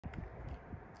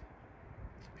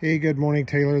Hey, good morning,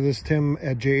 Taylor. This is Tim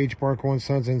at J.H. Barkau &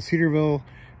 Sons in Cedarville,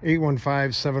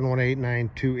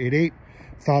 815-718-9288.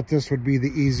 Thought this would be the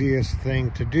easiest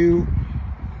thing to do.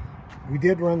 We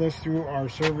did run this through our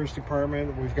service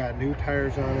department. We've got new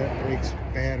tires on it, brakes,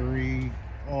 battery,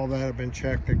 all that have been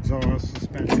checked, exhaust,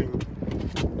 suspension.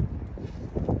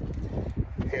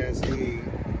 It has the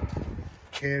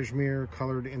cashmere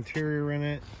colored interior in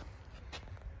it,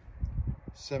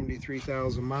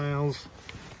 73,000 miles.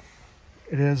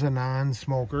 It is a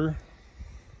non-smoker.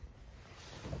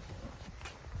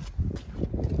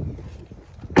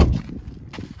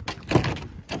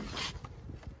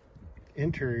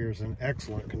 Interior is in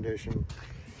excellent condition.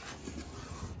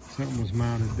 Something was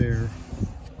mounted there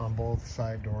on both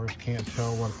side doors. Can't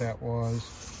tell what that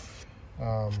was.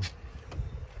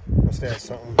 Must have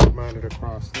something mounted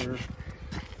across there.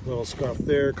 Little scuff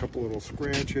there, a couple little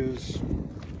scratches.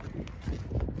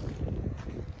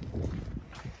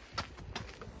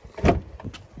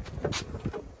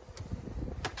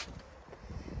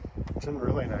 It's in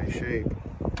really nice shape.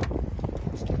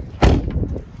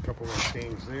 A couple of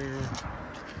stains there.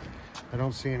 I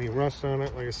don't see any rust on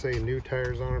it. Like I say, new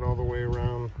tires on it all the way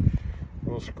around.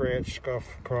 Little scratch, scuff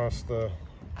across the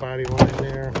body line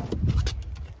there. And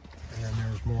then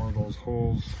there's more of those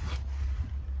holes.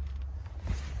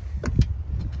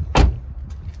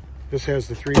 This has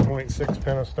the 3.6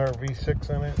 Pentastar V6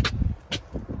 in it.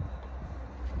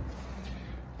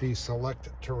 The Select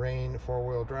Terrain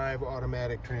 4-wheel drive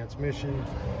automatic transmission.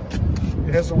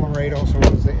 It has a Laredo, so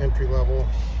it is the entry level.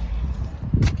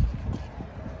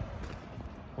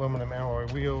 Aluminum alloy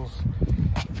wheels.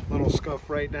 Little scuff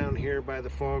right down here by the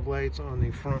fog lights on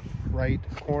the front right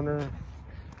corner.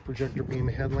 Projector beam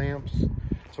headlamps.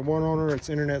 It's a one owner. It's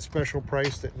internet special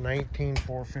priced at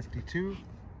 $19,452.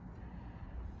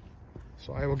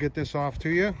 So I will get this off to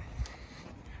you.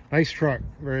 Nice truck.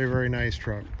 Very, very nice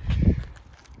truck.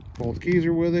 Both keys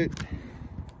are with it,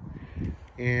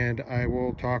 and I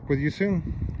will talk with you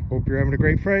soon. Hope you're having a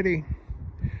great Friday.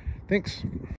 Thanks.